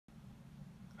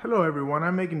Hello everyone,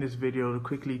 I'm making this video to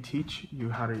quickly teach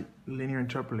you how to linear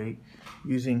interpolate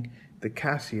using the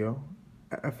Casio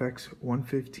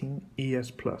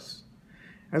fx-115es Plus.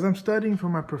 As I'm studying for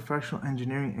my professional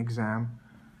engineering exam,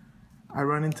 I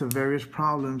run into various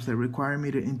problems that require me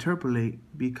to interpolate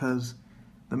because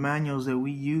the manuals that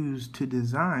we use to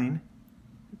design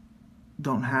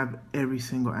don't have every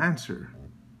single answer.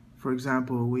 For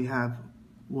example,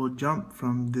 we'll jump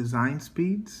from design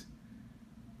speeds,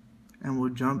 and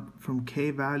we'll jump from K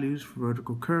values for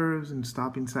vertical curves and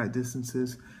stopping sight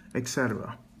distances,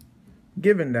 etc.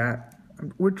 Given that,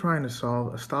 we're trying to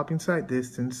solve a stopping sight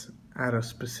distance at a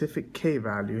specific K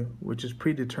value, which is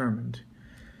predetermined,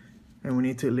 and we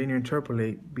need to linear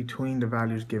interpolate between the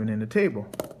values given in the table.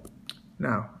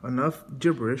 Now, enough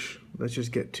gibberish, let's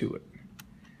just get to it.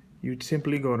 You'd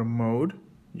simply go to Mode,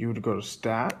 you would go to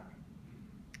Stat,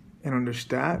 and under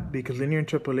Stat, because linear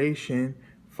interpolation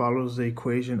follows the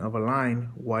equation of a line,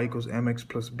 y equals mx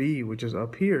plus b, which is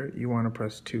up here, you want to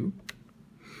press 2.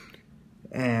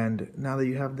 And now that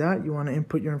you have that, you want to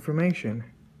input your information.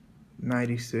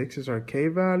 96 is our K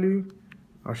value,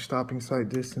 our stopping sight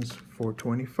distance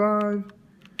 425,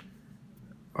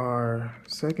 our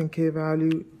second K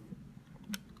value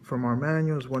from our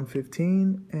manual is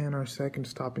 115, and our second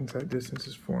stopping sight distance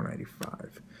is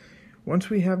 495. Once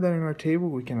we have that in our table,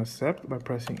 we can accept by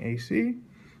pressing AC.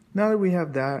 Now that we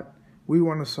have that, we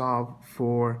want to solve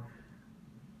for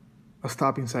a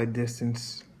stopping sight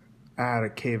distance at a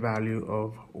K value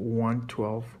of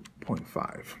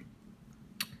 112.5.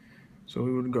 So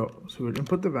we would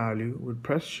input the value, we'd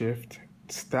press Shift,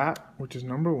 Stat, which is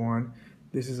number 1.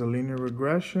 This is a linear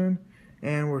regression,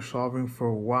 and we're solving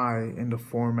for Y in the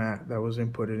format that was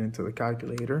inputted into the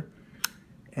calculator.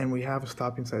 And we have a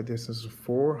stopping sight distance of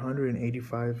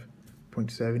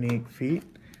 485.78 feet.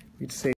 You'd say